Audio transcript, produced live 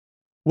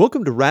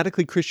Welcome to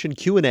Radically Christian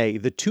Q&A,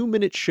 the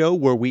 2-minute show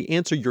where we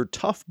answer your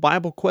tough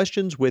Bible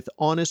questions with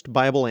honest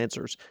Bible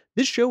answers.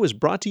 This show is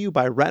brought to you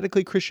by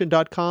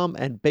radicallychristian.com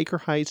and Baker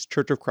Heights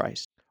Church of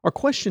Christ. Our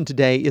question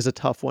today is a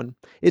tough one.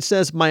 It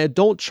says, "My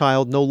adult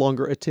child no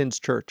longer attends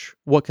church.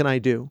 What can I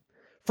do?"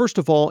 First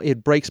of all,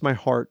 it breaks my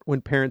heart when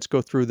parents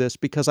go through this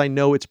because I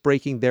know it's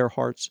breaking their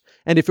hearts.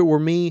 And if it were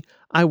me,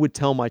 I would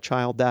tell my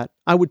child that.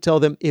 I would tell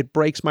them, it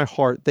breaks my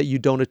heart that you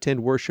don't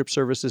attend worship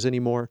services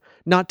anymore.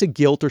 Not to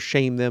guilt or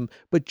shame them,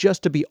 but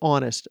just to be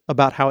honest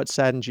about how it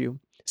saddens you.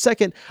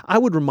 Second, I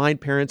would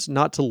remind parents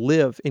not to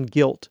live in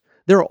guilt.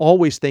 There are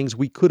always things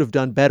we could have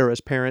done better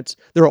as parents.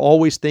 There are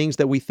always things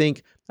that we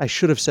think, I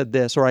should have said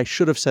this or I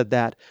should have said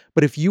that.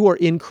 But if you are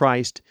in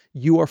Christ,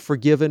 you are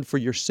forgiven for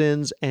your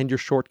sins and your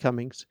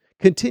shortcomings.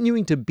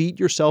 Continuing to beat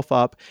yourself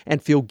up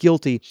and feel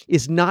guilty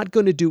is not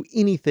going to do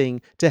anything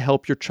to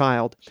help your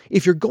child.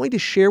 If you're going to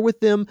share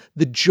with them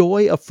the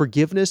joy of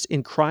forgiveness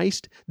in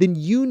Christ, then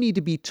you need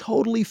to be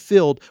totally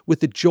filled with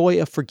the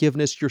joy of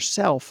forgiveness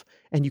yourself,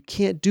 and you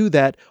can't do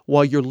that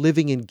while you're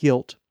living in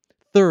guilt.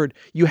 Third,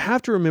 you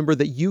have to remember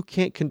that you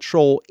can't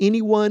control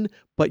anyone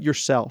but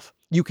yourself.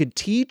 You can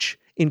teach,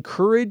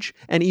 encourage,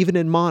 and even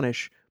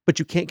admonish, but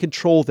you can't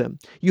control them.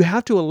 You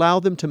have to allow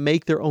them to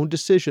make their own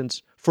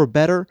decisions, for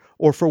better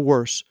or for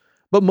worse.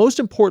 But most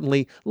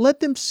importantly, let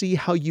them see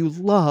how you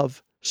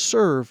love,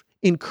 serve,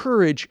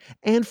 encourage,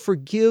 and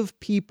forgive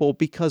people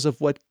because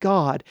of what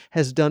God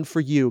has done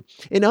for you.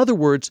 In other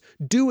words,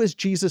 do as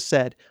Jesus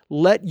said,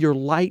 let your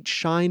light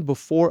shine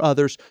before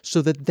others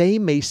so that they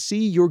may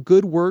see your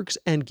good works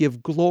and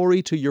give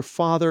glory to your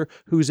Father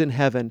who's in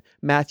heaven.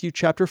 Matthew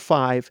chapter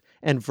 5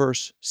 and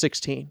verse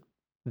 16.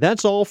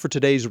 That's all for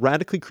today's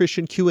Radically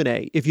Christian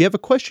Q&A. If you have a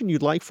question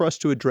you'd like for us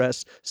to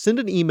address, send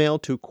an email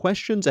to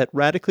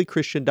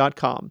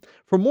questions@radicallychristian.com.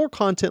 For more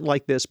content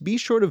like this, be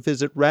sure to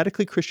visit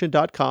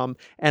radicallychristian.com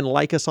and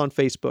like us on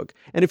Facebook.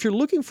 And if you're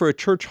looking for a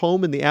church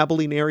home in the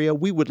Abilene area,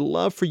 we would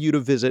love for you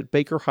to visit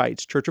Baker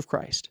Heights Church of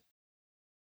Christ.